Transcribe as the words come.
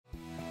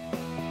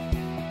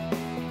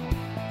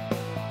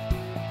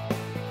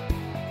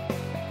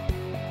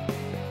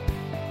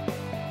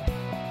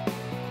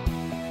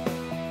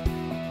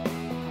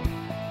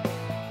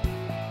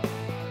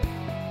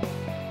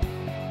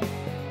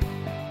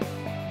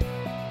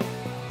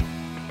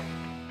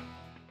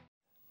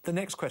The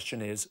next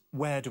question is,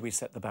 where do we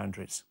set the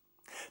boundaries?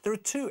 There are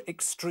two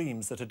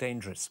extremes that are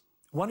dangerous.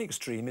 One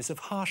extreme is of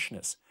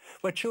harshness,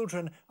 where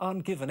children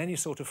aren't given any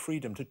sort of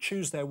freedom to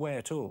choose their way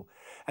at all,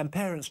 and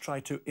parents try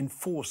to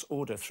enforce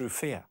order through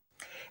fear.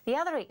 The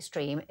other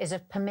extreme is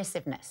of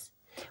permissiveness,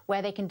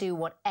 where they can do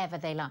whatever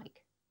they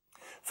like.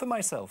 For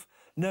myself,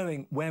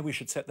 knowing where we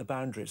should set the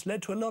boundaries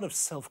led to a lot of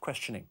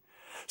self-questioning.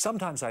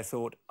 Sometimes I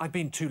thought I've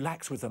been too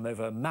lax with them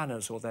over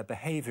manners or their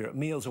behaviour at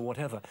meals or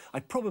whatever.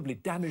 I'd probably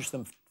damage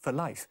them for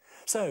life.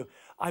 So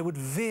I would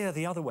veer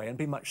the other way and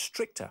be much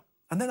stricter.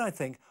 And then I'd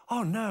think,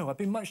 oh no, I've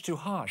been much too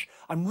harsh.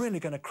 I'm really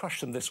going to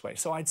crush them this way.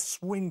 So I'd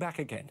swing back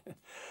again.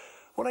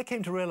 What I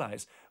came to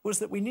realise was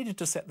that we needed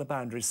to set the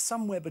boundaries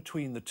somewhere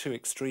between the two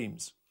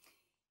extremes.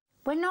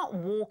 We're not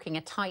walking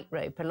a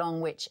tightrope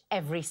along which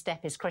every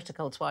step is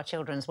critical to our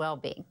children's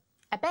well-being.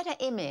 A better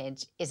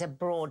image is a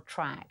broad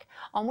track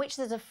on which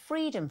there's a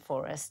freedom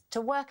for us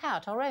to work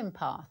out our own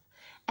path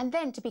and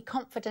then to be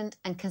confident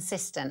and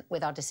consistent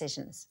with our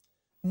decisions.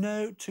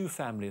 No two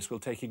families will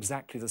take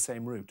exactly the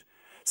same route.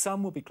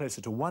 Some will be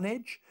closer to one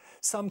edge,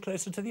 some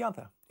closer to the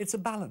other. It's a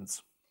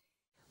balance.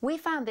 We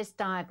found this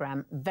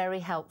diagram very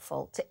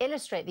helpful to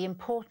illustrate the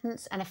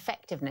importance and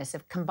effectiveness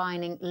of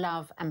combining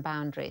love and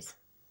boundaries.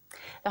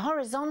 The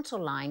horizontal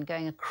line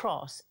going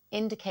across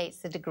indicates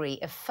the degree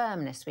of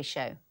firmness we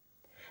show.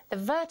 The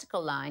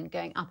vertical line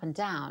going up and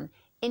down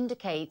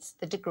indicates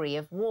the degree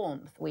of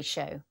warmth we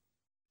show.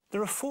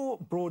 There are four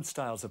broad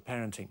styles of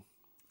parenting.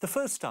 The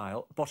first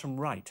style, bottom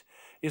right,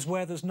 is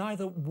where there's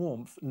neither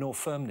warmth nor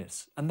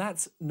firmness, and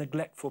that's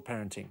neglectful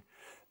parenting.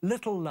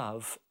 Little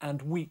love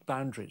and weak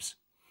boundaries.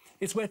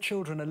 It's where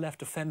children are left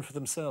to fend for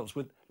themselves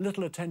with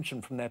little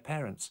attention from their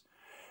parents.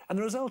 And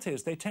the result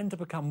is they tend to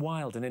become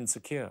wild and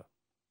insecure.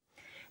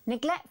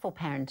 Neglectful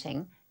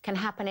parenting can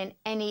happen in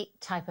any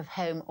type of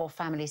home or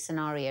family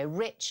scenario,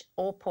 rich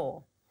or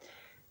poor.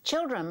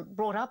 Children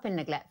brought up in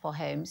neglectful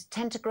homes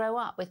tend to grow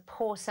up with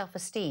poor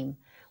self-esteem,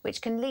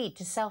 which can lead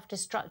to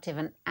self-destructive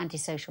and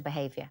antisocial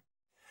behaviour.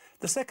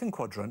 The second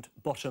quadrant,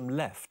 bottom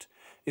left,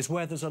 is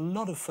where there's a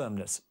lot of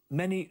firmness,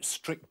 many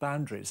strict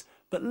boundaries,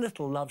 but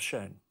little love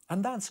shown.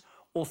 And that's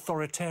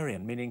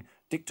authoritarian, meaning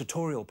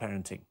dictatorial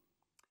parenting.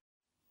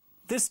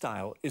 This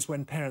style is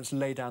when parents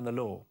lay down the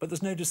law, but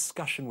there's no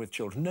discussion with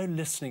children, no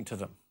listening to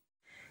them.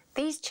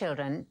 These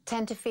children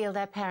tend to feel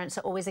their parents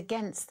are always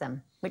against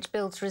them, which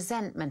builds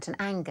resentment and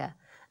anger.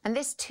 And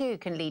this too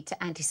can lead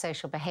to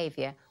antisocial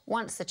behaviour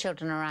once the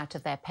children are out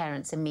of their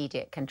parents'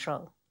 immediate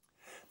control.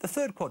 The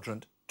third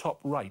quadrant, top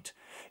right,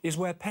 is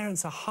where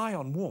parents are high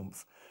on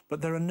warmth,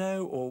 but there are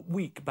no or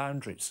weak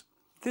boundaries.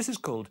 This is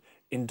called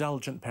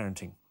indulgent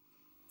parenting.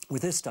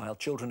 With this style,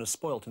 children are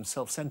spoilt and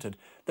self-centred.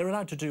 They're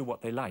allowed to do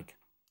what they like.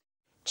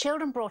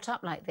 Children brought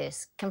up like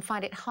this can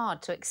find it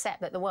hard to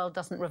accept that the world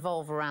doesn't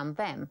revolve around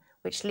them,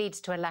 which leads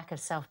to a lack of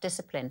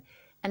self-discipline.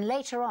 And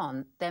later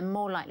on, they're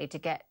more likely to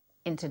get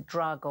into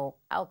drug or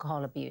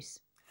alcohol abuse.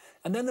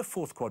 And then the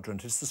fourth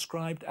quadrant is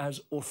described as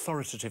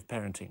authoritative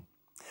parenting.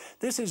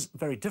 This is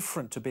very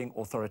different to being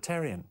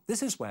authoritarian.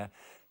 This is where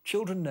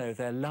children know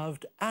they're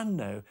loved and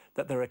know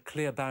that there are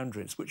clear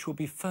boundaries which will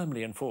be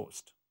firmly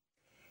enforced.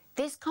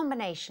 This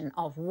combination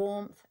of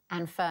warmth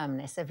and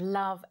firmness, of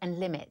love and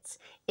limits,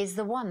 is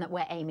the one that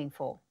we're aiming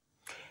for.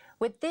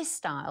 With this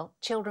style,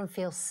 children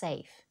feel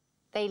safe.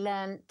 They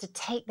learn to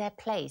take their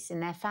place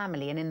in their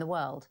family and in the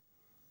world.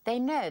 They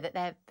know that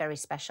they're very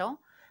special,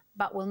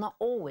 but will not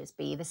always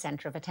be the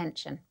centre of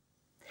attention.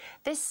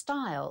 This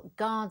style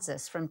guards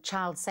us from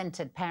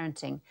child-centred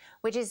parenting,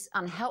 which is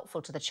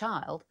unhelpful to the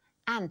child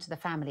and to the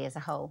family as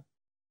a whole.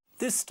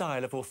 This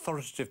style of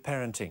authoritative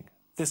parenting,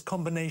 this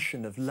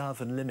combination of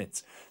love and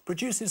limits,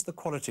 produces the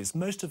qualities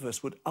most of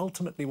us would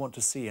ultimately want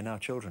to see in our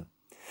children.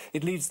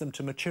 It leads them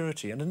to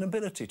maturity and an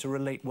ability to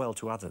relate well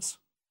to others.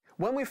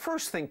 When we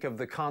first think of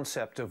the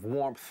concept of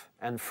warmth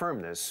and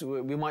firmness,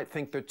 we might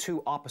think they're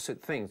two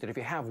opposite things, that if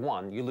you have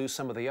one, you lose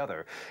some of the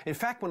other. In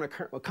fact, when it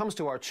comes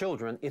to our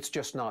children, it's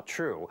just not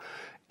true.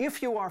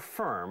 If you are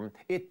firm,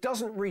 it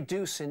doesn't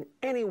reduce in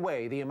any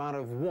way the amount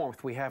of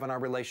warmth we have in our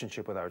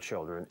relationship with our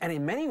children. And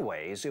in many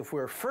ways, if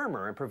we're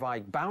firmer and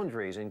provide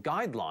boundaries and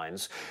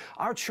guidelines,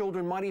 our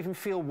children might even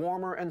feel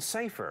warmer and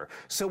safer.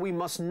 So we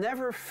must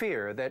never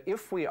fear that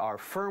if we are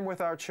firm with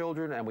our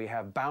children and we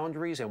have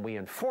boundaries and we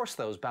enforce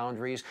those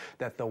boundaries,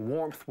 that the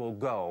warmth will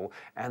go,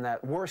 and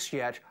that worse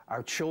yet,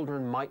 our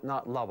children might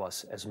not love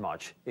us as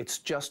much. It's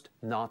just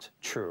not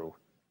true.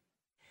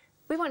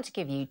 We want to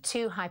give you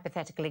two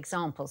hypothetical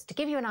examples to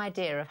give you an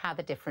idea of how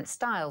the different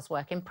styles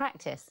work in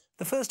practice.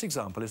 The first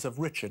example is of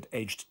Richard,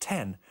 aged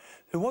 10,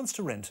 who wants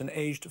to rent an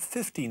aged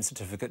 15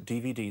 certificate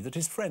DVD that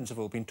his friends have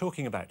all been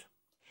talking about.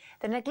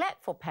 The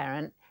neglectful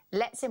parent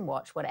lets him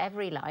watch whatever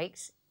he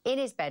likes in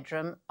his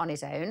bedroom on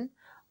his own,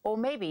 or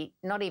maybe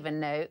not even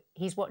know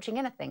he's watching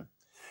anything.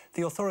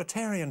 The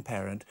authoritarian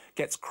parent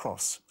gets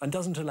cross and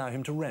doesn't allow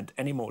him to rent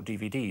any more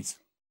DVDs.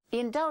 The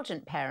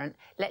indulgent parent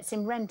lets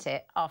him rent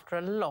it after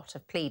a lot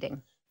of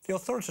pleading. The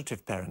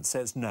authoritative parent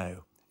says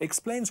no,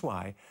 explains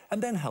why,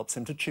 and then helps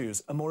him to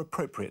choose a more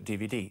appropriate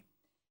DVD.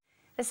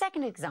 The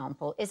second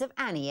example is of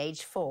Annie,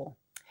 aged 4,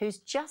 who's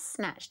just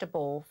snatched a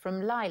ball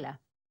from Lila,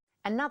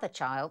 another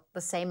child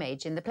the same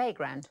age in the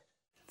playground.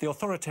 The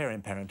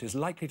authoritarian parent is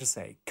likely to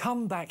say,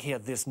 "Come back here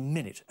this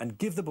minute and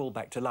give the ball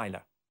back to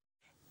Lila."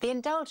 The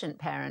indulgent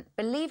parent,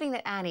 believing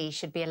that Annie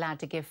should be allowed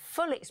to give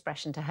full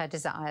expression to her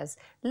desires,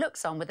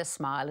 looks on with a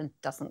smile and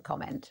doesn't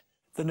comment.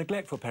 The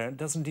neglectful parent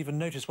doesn't even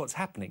notice what's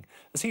happening,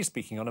 as he's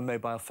speaking on a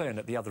mobile phone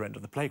at the other end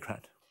of the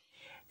playground.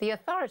 The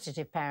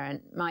authoritative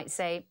parent might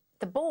say,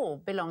 "The ball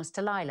belongs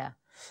to Lila.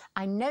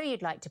 I know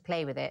you'd like to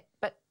play with it,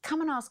 but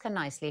come and ask her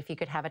nicely if you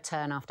could have a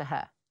turn after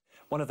her."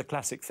 One of the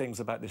classic things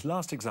about this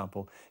last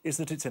example is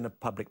that it's in a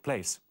public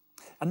place.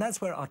 And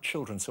that's where our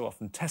children so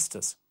often test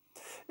us.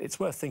 It's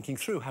worth thinking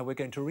through how we're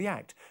going to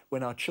react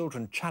when our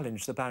children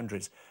challenge the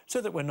boundaries so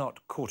that we're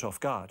not caught off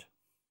guard.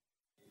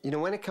 You know,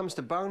 when it comes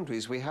to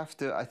boundaries, we have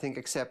to, I think,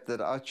 accept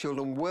that our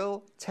children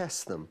will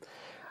test them.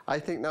 I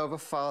think now of a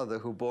father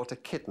who bought a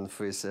kitten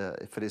for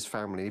his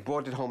family. He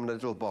brought it home in a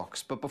little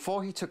box. But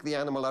before he took the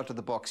animal out of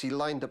the box, he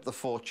lined up the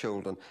 4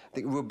 children. I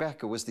think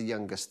Rebecca was the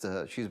youngest.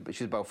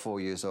 She's about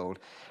 4 years old.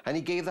 And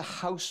he gave the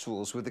house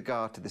rules with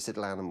regard to this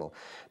little animal.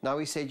 Now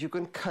he said, you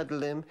can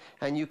cuddle him,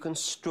 and you can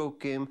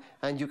stroke him,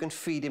 and you can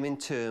feed him in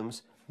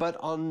terms. But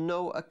on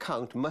no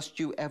account must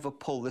you ever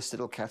pull this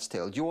little cat's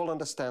tail. Do you all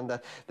understand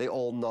that? They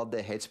all nod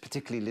their heads,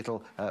 particularly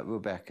little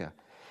Rebecca.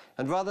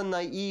 And rather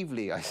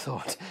naively, I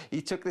thought,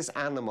 he took this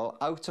animal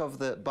out of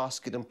the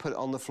basket and put it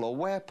on the floor,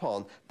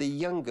 whereupon the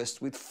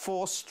youngest, with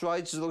 4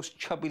 strides of those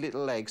chubby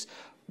little legs,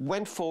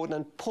 went forward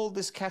and pulled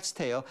this cat's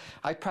tail.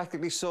 I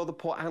practically saw the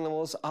poor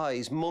animal's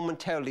eyes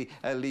momentarily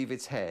leave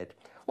its head.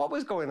 What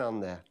was going on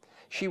there?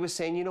 She was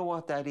saying, you know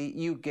what, Daddy,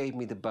 you gave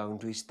me the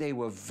boundaries. They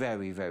were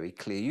very, very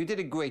clear. You did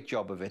a great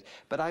job of it,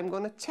 but I'm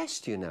going to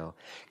test you now,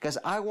 because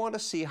I want to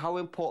see how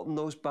important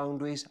those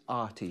boundaries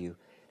are to you.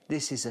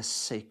 This is a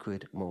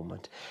sacred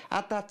moment.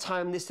 At that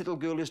time, this little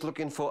girl is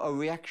looking for a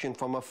reaction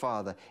from her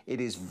father.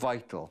 It is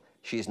vital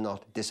she is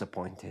not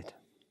disappointed.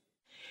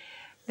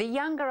 The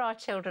younger our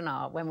children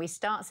are when we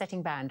start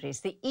setting boundaries,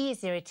 the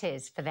easier it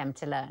is for them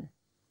to learn.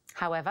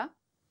 However,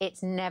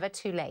 it's never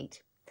too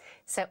late.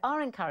 So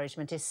our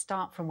encouragement is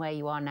start from where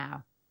you are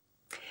now.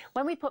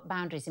 When we put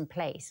boundaries in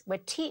place, we're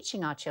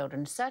teaching our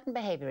children certain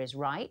behaviour is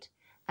right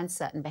and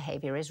certain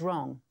behaviour is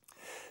wrong.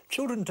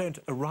 Children don't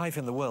arrive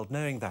in the world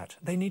knowing that.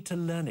 They need to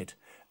learn it,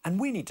 and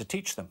we need to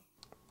teach them.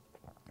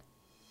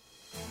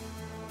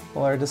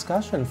 Well, our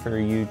discussion for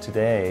you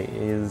today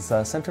is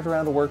centered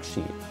around a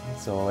worksheet.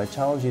 So I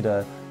challenge you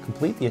to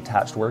complete the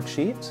attached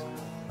worksheet.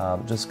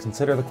 Just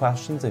consider the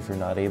questions if you're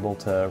not able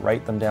to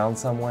write them down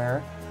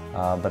somewhere,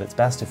 but it's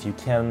best if you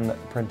can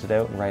print it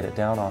out and write it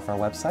down off our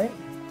website.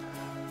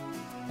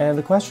 And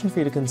the question for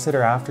you to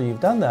consider after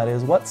you've done that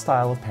is, what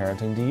style of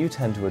parenting do you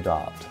tend to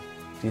adopt?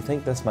 Do you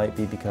think this might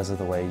be because of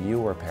the way you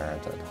were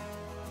parented?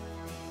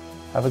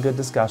 Have a good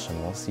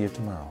discussion. We'll see you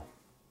tomorrow.